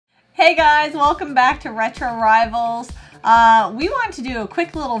Hey guys, welcome back to Retro Rivals. We want to do a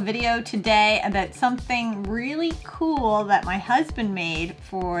quick little video today about something really cool that my husband made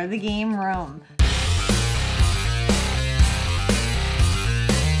for the game room.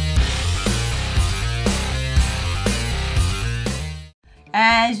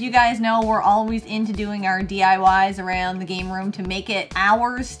 As you guys know, we're always into doing our DIYs around the game room to make it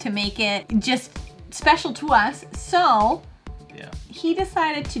ours, to make it just special to us. So he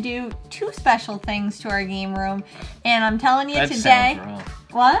decided to do two special things to our game room, and I'm telling you today. That sounds wrong.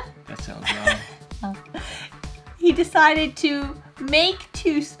 What? That sounds wrong. He decided to make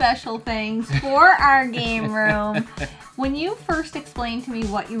two special things for our game room. When you first explained to me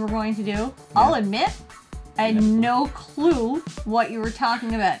what you were going to do, I'll admit I had no clue what you were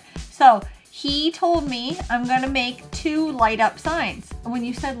talking about. So he told me I'm gonna make two light up signs. When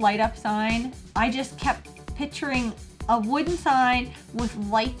you said light up sign, I just kept picturing a wooden sign with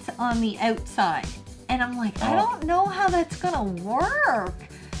lights on the outside. And I'm like, I don't know how that's gonna work.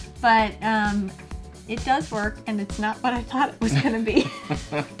 But it does work, and it's not what I thought it was gonna be.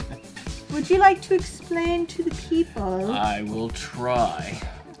 Would you like to explain to the people? I will try.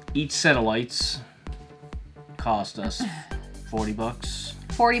 Each set of lights cost us 40 bucks.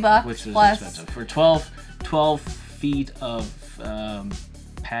 40 bucks which is plus expensive. For 12 feet of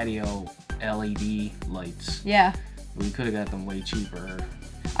patio LED lights. Yeah. We could have got them way cheaper.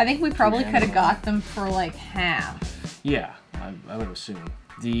 I think we probably could have got them for like half. Yeah, I would assume.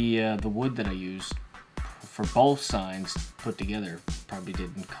 The wood that I used for both signs put together probably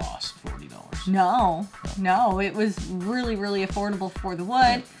didn't cost $40. No, it was really, really affordable for the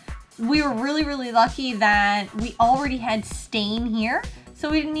wood. We were really, really lucky that we already had stain here, so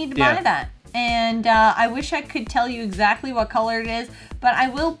we didn't need to buy that. And I wish I could tell you exactly what color it is, but I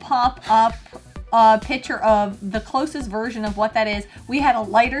will pop up a picture of the closest version of what that is. We had a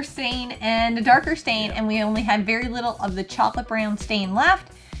lighter stain and a darker stain, and we only had very little of the chocolate brown stain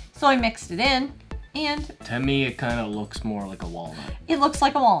left, so I mixed it in. And to me, it kind of looks more like a walnut. It looks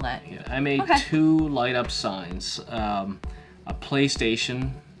like a walnut. Yeah, I made two light up signs, a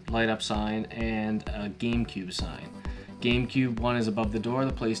PlayStation light up sign and a GameCube sign. GameCube one is above the door,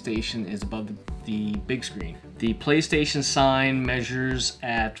 the PlayStation is above the big screen. The PlayStation sign measures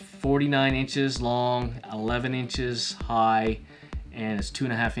at 49 inches long, 11 inches high, and it's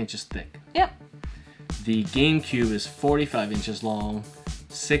 2.5 inches thick. Yep. The GameCube is 45 inches long,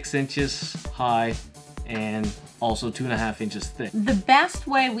 6 inches high, and also 2.5 inches thick. The best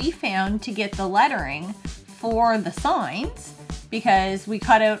way we found to get the lettering for the signs, because we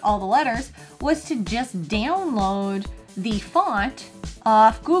cut out all the letters, was to just download the font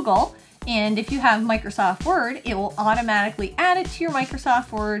off Google. And if you have Microsoft Word, it will automatically add it to your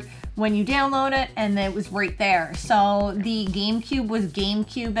Microsoft Word when you download it, and it was right there. So the GameCube was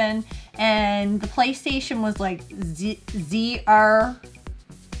GameCubing, and the PlayStation was like ZRIC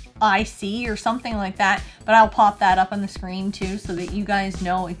or something like that. But I'll pop that up on the screen too, so that you guys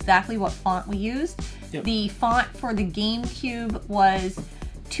know exactly what font we used. Yep. The font for the GameCube was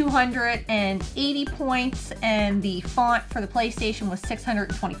 280 points, and the font for the PlayStation was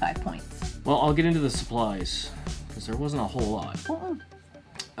 625 points. Well, I'll get into the supplies, because there wasn't a whole lot.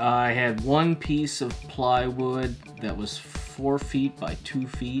 I had one piece of plywood that was 4 feet by 2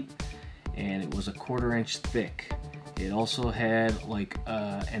 feet, and it was 1/4 inch thick. It also had like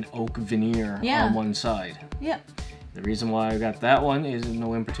an oak veneer on one side. Yep. The reason why I got that one is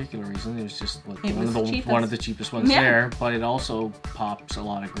no in particular reason. It was just like one of the cheapest ones there, but it also pops a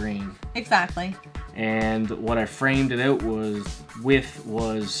lot of grain. Exactly. And what I framed it out with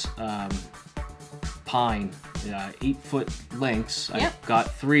was pine, 8-foot lengths. I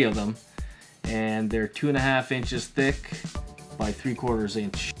got 3 of them, and they're 2.5 inches thick by 3/4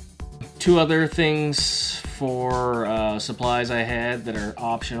 inch. 2 other things for supplies I had that are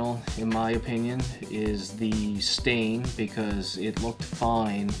optional, in my opinion, is the stain, because it looked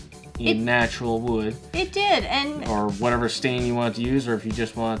fine in natural wood. It did, and or whatever stain you want to use, or if you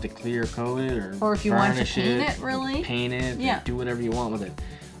just want to clear coat it, or if you want to paint it, really paint it, do whatever you want with it.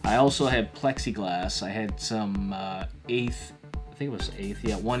 I also had plexiglass. I had some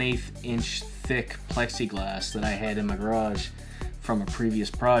 1/8 inch thick plexiglass that I had in my garage from a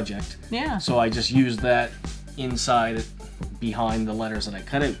previous project. Yeah. So I just used that inside behind the letters that I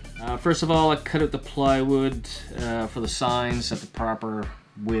cut out. First of all, I cut out the plywood for the signs at the proper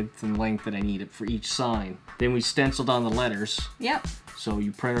width and length that I needed for each sign. Then we stenciled on the letters. Yep. So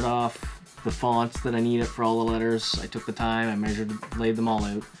you printed off the fonts that I needed for all the letters. I took the time, I measured, laid them all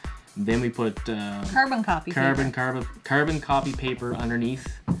out. Then we put carbon copy paper underneath,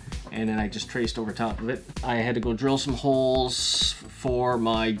 and then I just traced over top of it. I had to go drill some holes for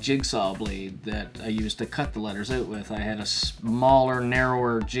my jigsaw blade that I used to cut the letters out with. I had a smaller,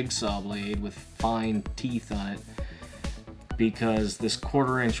 narrower jigsaw blade with fine teeth on it, because this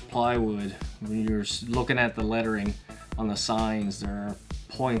 1/4-inch plywood, when you're looking at the lettering on the signs, there are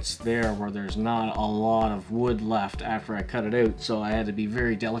points there where there's not a lot of wood left after I cut it out, so I had to be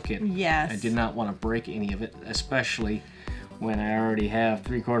very delicate. Yes. I did not want to break any of it, especially when I already have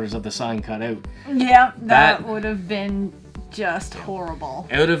 3/4 of the sign cut out. Yeah, that would have been just horrible.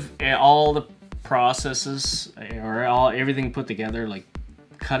 Out of all the processes, or everything put together, like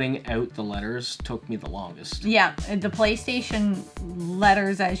cutting out the letters took me the longest. Yeah, the PlayStation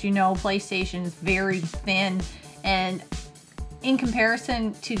letters, as you know, PlayStation is very thin, and in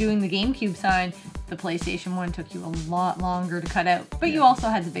comparison to doing the GameCube sign, the PlayStation one took you a lot longer to cut out. But you also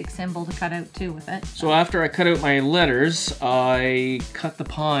had the big symbol to cut out too with it. So after I cut out my letters, I cut the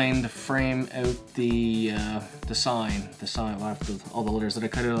pine to frame out the sign. The sign after all the letters that I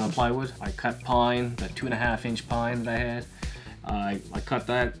cut out on the plywood. I cut pine, the 2.5-inch pine that I had. I cut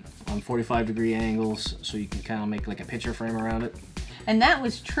that on 45-degree angles so you can kind of make like a picture frame around it. And that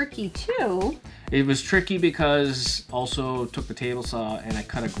was tricky too. It was tricky because also took the table saw and I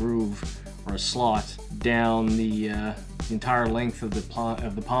cut a groove or a slot down the entire length of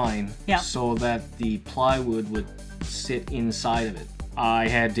the pine, so that the plywood would sit inside of it. I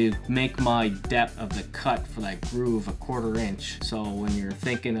had to make my depth of the cut for that groove a 1/4 inch. So when you're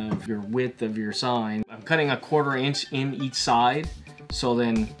thinking of your width of your sign, I'm cutting a 1/4 inch in each side. So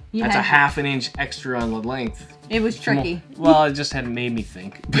then that's a 1/2 inch extra on the length. It was tricky. Well, it just had made me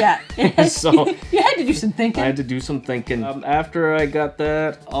think. Yeah. So you had to do some thinking. I had to do some thinking. After I got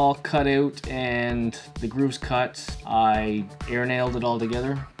that all cut out and the grooves cut, I air nailed it all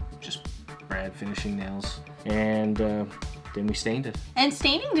together. Just brad finishing nails. And then we stained it. And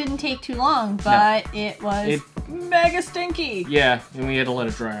staining didn't take too long, but it was mega stinky. Yeah, and we had to let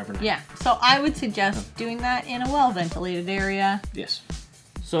it dry overnight. Yeah, so I would suggest doing that in a well-ventilated area. Yes.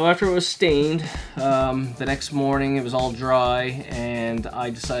 So after it was stained, the next morning it was all dry, and I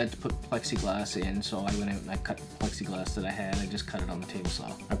decided to put plexiglass in. So I went out and I cut the plexiglass that I had. I just cut it on the table saw.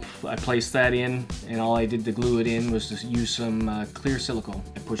 I placed that in, and all I did to glue it in was to use some clear silicone.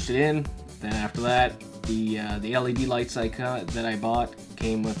 I pushed it in. Then after that, the LED lights that I bought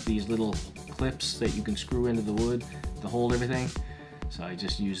came with these little clips that you can screw into the wood to hold everything. So I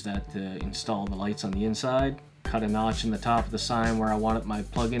just used that to install the lights on the inside. Cut a notch in the top of the sign where I wanted my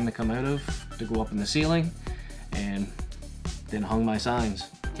plug-in to come out of to go up in the ceiling, and then hung my signs.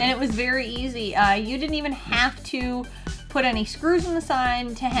 And it was very easy. You didn't even have to put any screws in the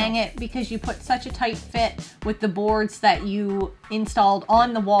sign to hang it, because you put such a tight fit with the boards that you installed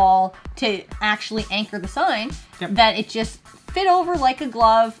on the wall to actually anchor the sign that it just fit over like a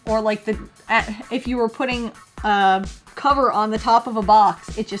glove, or like if you were putting a cover on the top of a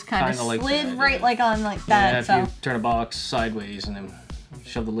box, it just kind of slid like on like that. Yeah, if you turn a box sideways and then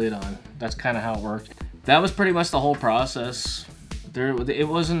shove the lid on, that's kind of how it worked. That was pretty much the whole process. It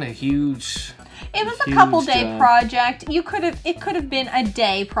wasn't a huge... It was a couple day project. It could have been a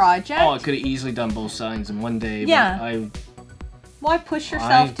day project. Oh, I could have easily done both signs in one day. Yeah. But why push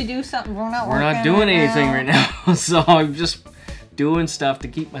yourself to do something? We're not doing anything right now. So I'm just doing stuff to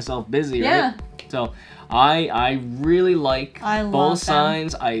keep myself busy, right? So I really like both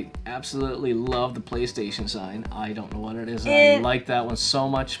signs. I absolutely love the PlayStation sign. I don't know what it is. I like that one so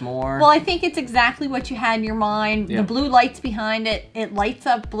much more. Well, I think it's exactly what you had in your mind. The blue lights behind it. It lights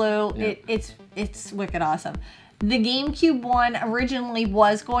up blue. It's wicked awesome. The GameCube one originally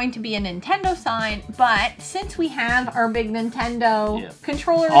was going to be a Nintendo sign, but since we have our big Nintendo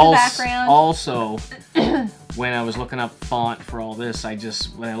controller in the background... Also, when I was looking up font for all this,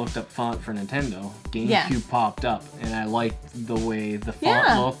 when I looked up font for Nintendo, GameCube popped up, and I liked the way the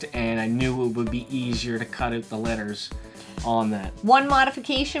font looked, and I knew it would be easier to cut out the letters on that. One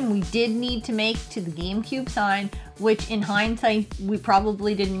modification we did need to make to the GameCube sign, which in hindsight we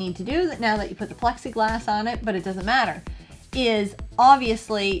probably didn't need to do, now that you put the plexiglass on it, but it doesn't matter, is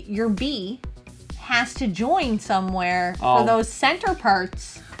obviously your B has to join somewhere for those center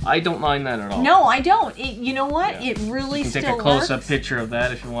parts. I don't mind that at all. No, I don't. You know what? It really still works. You can take a close-up picture of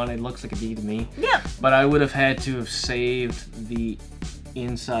that if you want. It looks like a B to me. Yeah. But I would have had to have saved the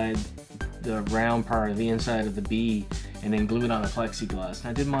inside, the round part of the inside of the B, and then glue it on the plexiglass.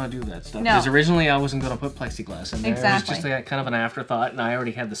 And I didn't want to do that stuff. Because originally I wasn't going to put plexiglass in there. Exactly. It was just kind of an afterthought, and I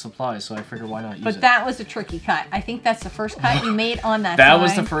already had the supplies, so I figured why not use it. But that was a tricky cut. I think that's the first cut you made on that That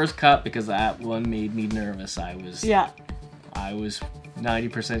was the first cut, because that one made me nervous. I was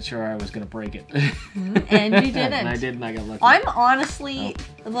 90% sure I was going to break it. And you didn't. And I did, and I got lucky. I'm honestly,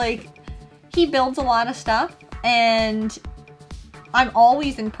 like, he builds a lot of stuff, and I'm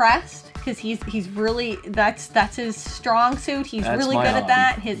always impressed. Because he's really, that's his strong suit. He's really good at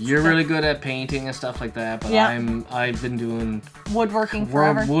that. You're really good at painting and stuff like that, but I've been doing woodworking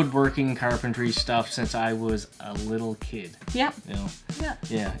forever. Woodworking, carpentry stuff since I was a little kid. Yep. You know? Yeah.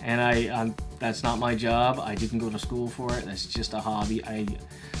 Yeah, and that's not my job. I didn't go to school for it. That's just a hobby.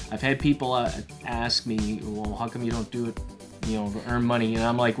 I've had people ask me, well, how come you don't do it, you know, to earn money? And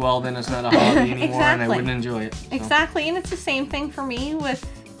I'm like, well, then it's not a hobby anymore, Exactly. and I wouldn't enjoy it. So. Exactly, and it's the same thing for me with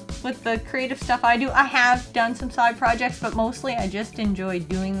the creative stuff I do. I have done some side projects, but mostly I just enjoy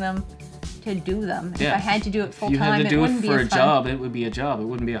doing them to do them. Yeah. If I had to do it full If you time, had to do it for a fun. job, it would be a job. It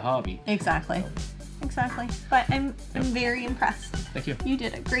wouldn't be a hobby. Exactly. Exactly. But I'm very impressed. Thank you. You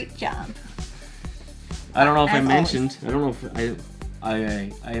did a great job. I don't know if As I mentioned. I don't know if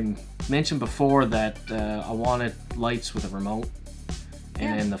I mentioned before that I wanted lights with a remote.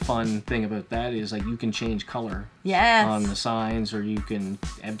 And then the fun thing about that is, like, you can change color on the signs, or you can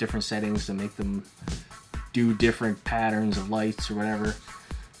have different settings to make them do different patterns of lights or whatever.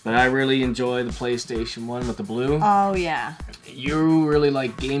 But I really enjoy the PlayStation 1 with the blue. Oh, yeah. You really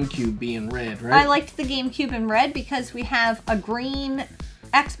like GameCube being red, right? I liked the GameCube in red because we have a green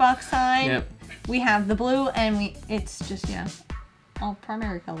Xbox sign, we have the blue, and it's just, all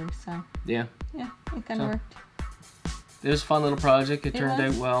primary colors, so. Yeah. Yeah, it kind of worked. It was a fun little project. It turned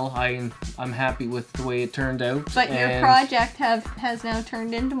out well. I'm happy with the way it turned out. But your project has now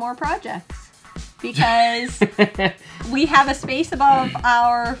turned into more projects. Because we have a space above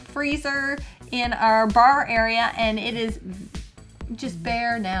our freezer in our bar area, and it is just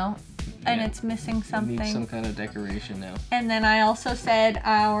bare now. And it's missing something. It needs some kind of decoration now. And then I also said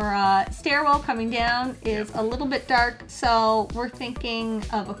our stairwell coming down is a little bit dark, so we're thinking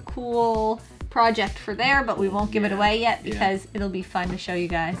of a cool project for there, but we won't give it away yet because it'll be fun to show you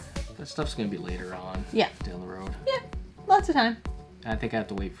guys. That stuff's gonna be later on. Yeah. Down the road. Yeah, lots of time. I think I have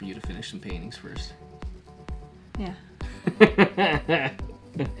to wait for you to finish some paintings first. Yeah.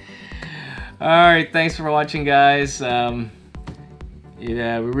 All right, thanks for watching, guys. We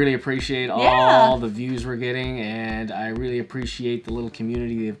really appreciate all the views we're getting, and I really appreciate the little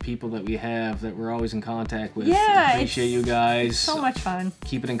community of people that we have that we're always in contact with. I appreciate you guys. It's so much fun.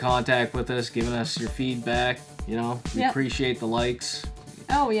 Keeping in contact with us, giving us your feedback. You know, we appreciate the likes.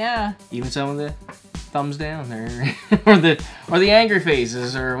 Oh yeah. Even some of the thumbs down there, or the angry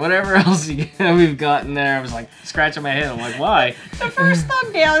faces, or whatever else we've gotten there. I was like scratching my head. I'm like, why? The first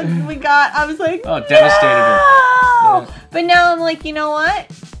thumb down we got, I was like, oh, devastated her. Yeah. But now I'm like, you know what?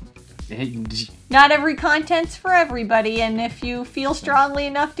 Not every content's for everybody, and if you feel strongly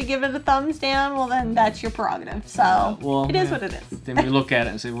enough to give it a thumbs down, well then that's your prerogative. So it is what it is. Then we look at it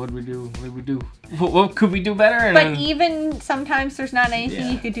and say, what did we do? What did we do? What could we do better? And but even sometimes there's not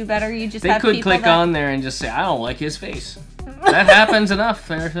anything you could do better. You just have people could click on there and just say, I don't like his face. That happens enough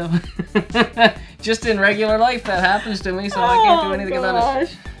there. So. Just in regular life, that happens to me, so I can't do anything about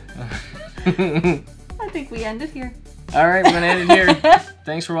it. I think we end it here. All right, we're going to end it here.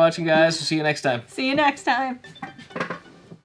 Thanks for watching, guys. We'll see you next time. See you next time.